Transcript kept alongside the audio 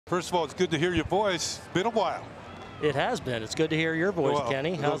First of all, it's good to hear your voice. It's been a while. It has been. It's good to hear your voice,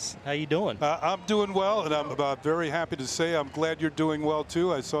 Kenny. How you doing? I'm doing well, and I'm very happy to say I'm glad you're doing well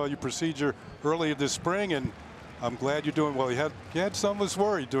too. I saw your procedure earlier this spring, and I'm glad you're doing well. You had some of us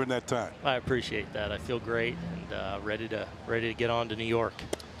worried during that time. I appreciate that. I feel great and ready to get on to New York.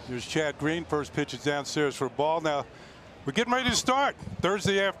 Here's Chad Green. First pitch is downstairs for a ball. Now we're getting ready to start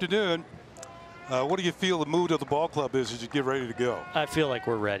Thursday afternoon. What do you feel the mood of the ball club is as you get ready to go? I feel like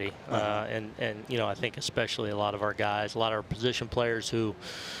we're ready, and you know, I think especially a lot of our guys, a lot of our position players who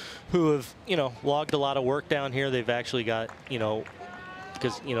have, you know, logged a lot of work down here. They've actually got, you know,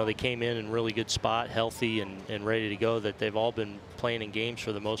 because, you know, they came in really good spot, healthy and ready to go, that they've all been playing in games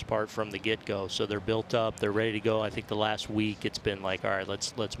for the most part from the get-go. So they're built up, they're ready to go. I think the last week it's been like, all right,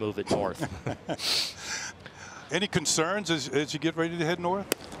 let's move it north. Any concerns as you get ready to head north?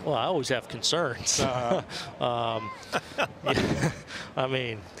 Well, I always have concerns. I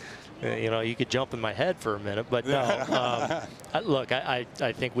mean, you know, you could jump in my head for a minute, but no. Look, I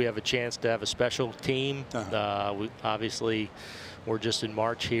think we have a chance to have a special team. We're just in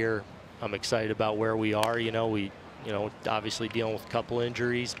March here. I'm excited about where we are. You know, obviously dealing with a couple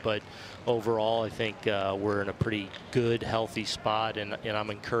injuries, but overall, I think we're in a pretty good, healthy spot, and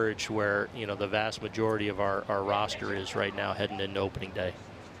I'm encouraged where, you know, the vast majority of our roster is right now heading into opening day.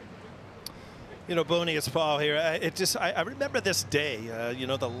 You know, Boone, it's Paul here. I remember this day, you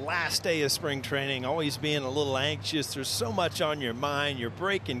know, the last day of spring training, always being a little anxious. There's so much on your mind. You're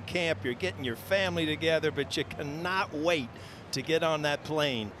breaking camp, you're getting your family together, but you cannot wait to get on that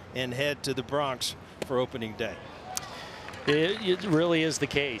plane and head to the Bronx for opening day. It really is the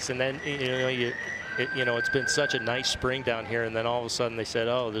case, and then you know, it's been such a nice spring down here, and then all of a sudden they said,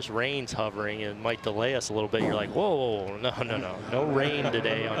 oh, this rain's hovering and might delay us a little bit. You're like, whoa, no rain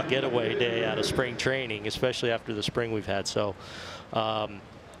today on getaway day out of spring training, especially after the spring we've had. So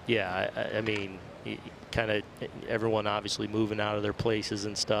yeah, I mean, kind of everyone obviously moving out of their places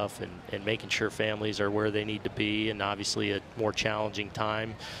and stuff, and making sure families are where they need to be, and obviously a more challenging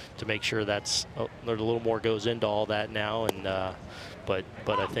time to make sure there's a little more goes into all that now, and but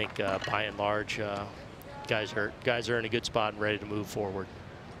I think by and large guys are in a good spot and ready to move forward.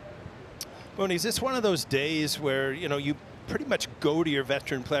 Boone, is this one of those days where, you know, you pretty much go to your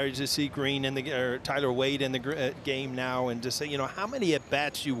veteran players to see Green in or Tyler Wade in the game now, and to say, you know, how many at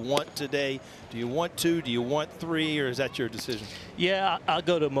bats you want today? Do you want 2? Do you want 3? Or is that your decision? Yeah, I'll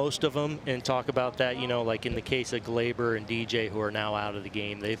go to most of them and talk about that. You know, like in the case of Glaber and DJ, who are now out of the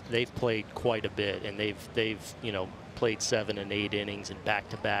game, they've played quite a bit, and they've you know, played 7 and 8 innings and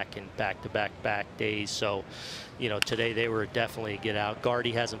back-to-back days. So, you know, today they were definitely a get out.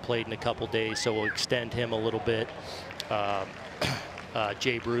 Gardy hasn't played in a couple days, so we'll extend him a little bit.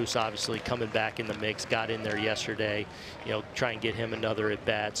 Jay Bruce obviously coming back in the mix, got in there yesterday, you know, try and get him another at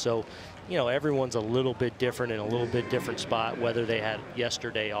bat. So, you know, everyone's a little bit different in a little bit different spot, whether they had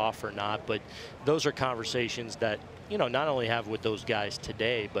yesterday off or not. But those are conversations that, you know, not only have with those guys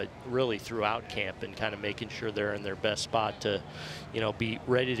today, but really throughout camp, and kind of making sure they're in their best spot to, you know, be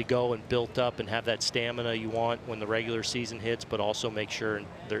ready to go and built up and have that stamina you want when the regular season hits, but also make sure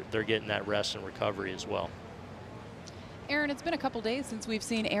they're getting that rest and recovery as well. Aaron, it's been a couple days since we've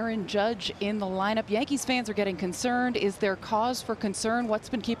seen Aaron Judge in the lineup. Yankees fans are getting concerned. Is there cause for concern? What's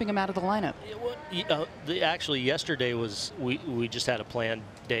been keeping him out of the lineup? Actually, yesterday was we just had a planned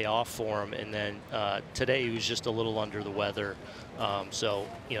day off for him, and then today he was just a little under the weather. So,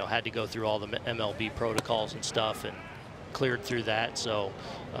 you know, had to go through all the MLB protocols and stuff, and cleared through that. So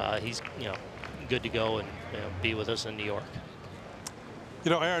he's, you know, good to go and, you know, be with us in New York.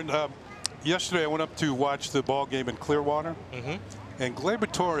 You know, Aaron, yesterday I went up to watch the ball game in Clearwater, and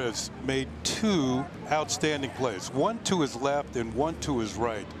Glaber Torres made 2 outstanding plays, one to his left and one to his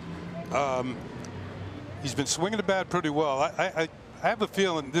right. He's been swinging the bat pretty well. I have a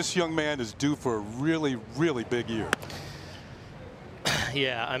feeling this young man is due for a really, really big year.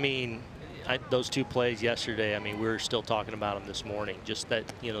 Yeah, I mean, those 2 plays yesterday, I mean, we were still talking about them this morning. Just that,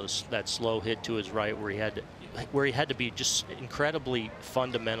 you know, that slow hit to his right where he had to be just incredibly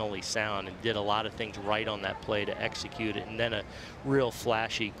fundamentally sound, and did a lot of things right on that play to execute it, and then a real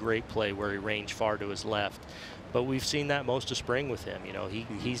flashy, great play where he ranged far to his left. But we've seen that most of spring with him. You know,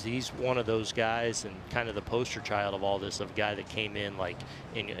 he's one of those guys, and kind of the poster child of all this, of a guy that came in like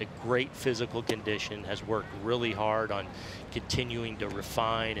in a great physical condition, has worked really hard on continuing to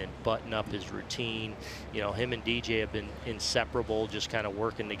refine and button up his routine. You know, him and DJ have been inseparable, just kind of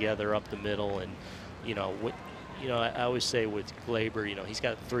working together up the middle. And you know, I always say with Glaber, you know, he's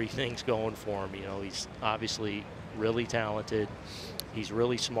got 3 things going for him. You know, he's obviously really talented, he's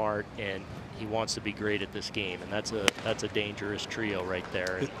really smart, and he wants to be great at this game, and that's a dangerous trio right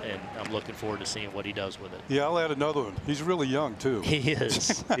there. And I'm looking forward to seeing what he does with it. Yeah, I'll add another one. He's really young too. He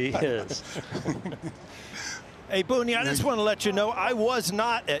is. He is. Hey, Boone, I just want to let you know I was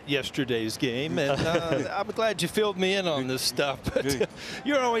not at yesterday's game, and I'm glad you filled me in on this stuff. But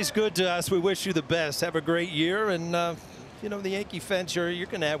you're always good to us. We wish you the best. Have a great year, and you know, the Yankee fans, you're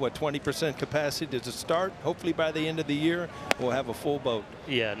going to have, what, 20% capacity to start. Hopefully by the end of the year, we'll have a full boat.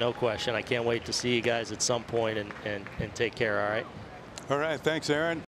 Yeah, no question. I can't wait to see you guys at some point, and take care, all right? All right. Thanks, Aaron.